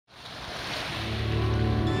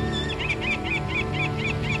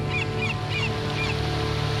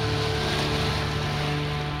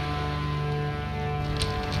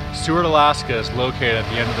Seward, Alaska is located at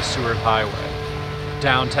the end of the Seward Highway.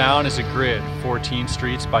 Downtown is a grid, 14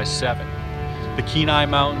 streets by 7. The Kenai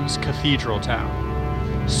Mountains Cathedral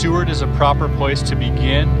Town. Seward is a proper place to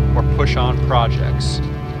begin or push on projects.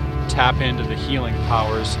 Tap into the healing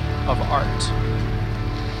powers of art.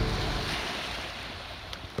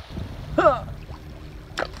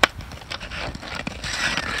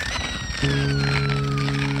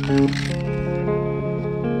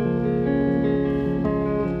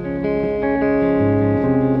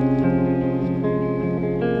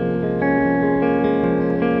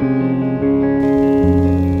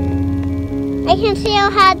 I can see your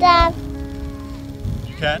hat, Dad.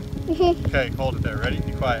 You can? Mm-hmm. Okay, hold it there. Ready?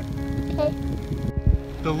 Be quiet. Okay.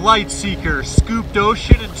 The light seeker scooped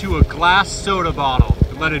ocean into a glass soda bottle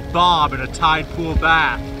and let it bob in a tide pool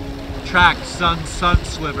bath. Tracked sun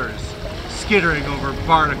slivers, skittering over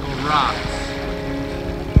barnacle rocks.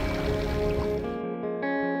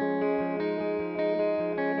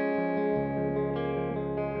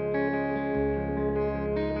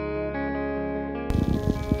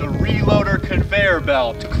 The reloader conveyor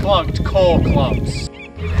belt clunked coal clumps.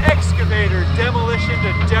 Excavator demolition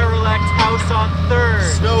to derelict house on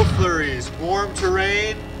 3rd. Snow flurries, warm to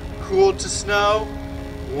rain, cooled to snow,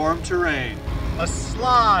 warm to rain. A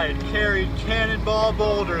slide carried cannonball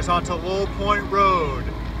boulders onto Low Point Road.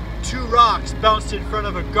 2 rocks bounced in front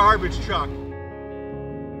of a garbage truck.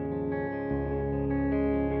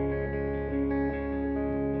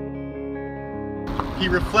 He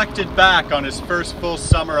reflected back on his first full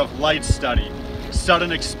summer of light study.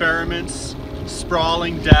 Sudden experiments,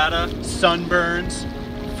 sprawling data, sunburns,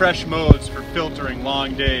 fresh modes for filtering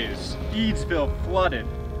long days. Eadsville flooded.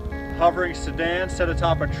 Hovering sedan set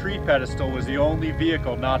atop a tree pedestal was the only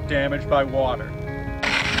vehicle not damaged by water.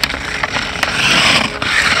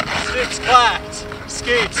 Sticks clacked.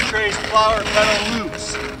 Skates traced flower petal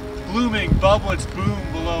loops. Blooming bubblets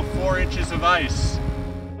boom below 4 inches of ice.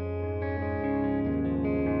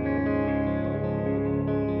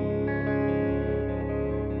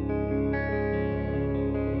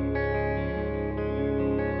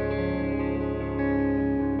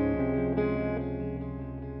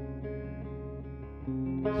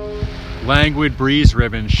 Languid breeze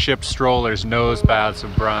ribbons shipped strollers nose baths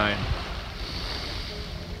of brine.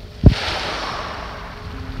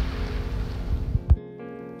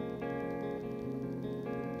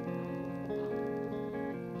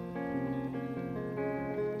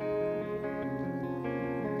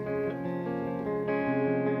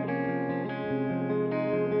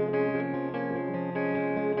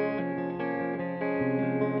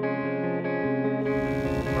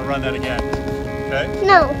 I'm gonna run that again, okay?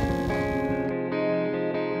 No.